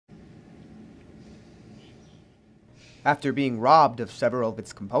After being robbed of several of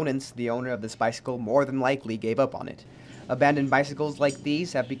its components, the owner of this bicycle more than likely gave up on it. Abandoned bicycles like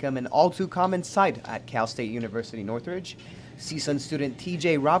these have become an all-too-common sight at Cal State University Northridge. CSUN student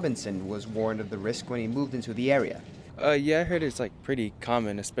TJ Robinson was warned of the risk when he moved into the area. Yeah, I heard it's like pretty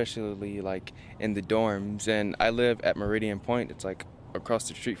common, especially like in the dorms. And I live at Meridian Point. It's like across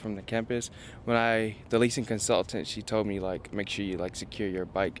the street from the campus. The leasing consultant, she told me like make sure you like secure your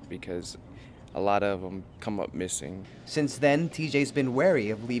bike because a lot of them come up missing. Since then, TJ's been wary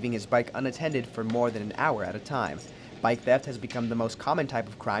of leaving his bike unattended for more than an hour at a time. Bike theft has become the most common type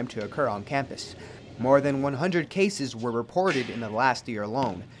of crime to occur on campus. More than 100 cases were reported in the last year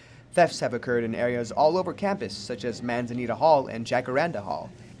alone. Thefts have occurred in areas all over campus, such as Manzanita Hall and Jacaranda Hall.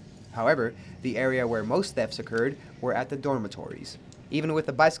 However, the area where most thefts occurred were at the dormitories. Even with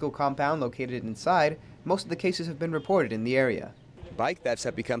the bicycle compound located inside, most of the cases have been reported in the area. Bike thefts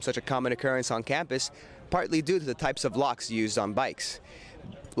have become such a common occurrence on campus, partly due to the types of locks used on bikes.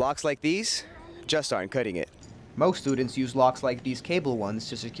 Locks like these just aren't cutting it. Most students use locks like these cable ones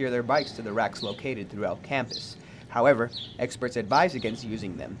to secure their bikes to the racks located throughout campus. However, experts advise against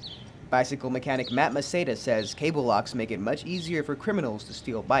using them. Bicycle mechanic Matt Maceda says cable locks make it much easier for criminals to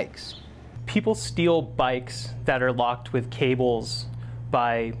steal bikes. People steal bikes that are locked with cables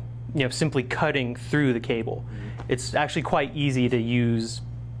by simply cutting through the cable. It's actually quite easy to use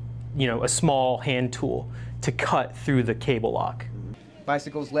a small hand tool to cut through the cable lock.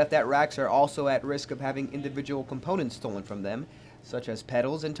 Bicycles left at racks are also at risk of having individual components stolen from them, such as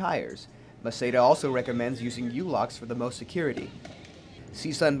pedals and tires. Maceda also recommends using U-locks for the most security.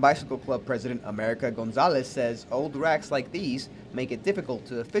 CSUN Bicycle Club President America Gonzalez says old racks like these make it difficult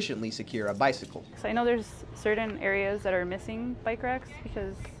to efficiently secure a bicycle. So I know there's certain areas that are missing bike racks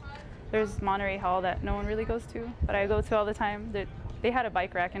because there's Monterey Hall that no one really goes to, but I go to all the time. They had a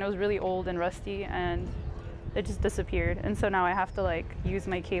bike rack and it was really old and rusty and it just disappeared. And so now I have to use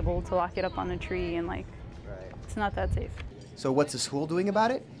my cable to lock it up on a tree and it's not that safe. So what's the school doing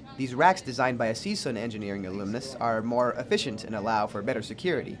about it? These racks designed by a CSUN engineering alumnus are more efficient and allow for better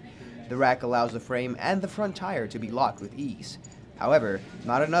security. The rack allows the frame and the front tire to be locked with ease. However,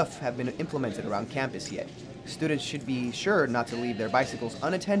 not enough have been implemented around campus yet. Students should be sure not to leave their bicycles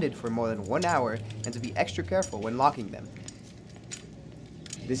unattended for more than 1 hour and to be extra careful when locking them.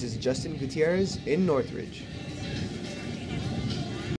 This is Justen Gutierrez in Northridge.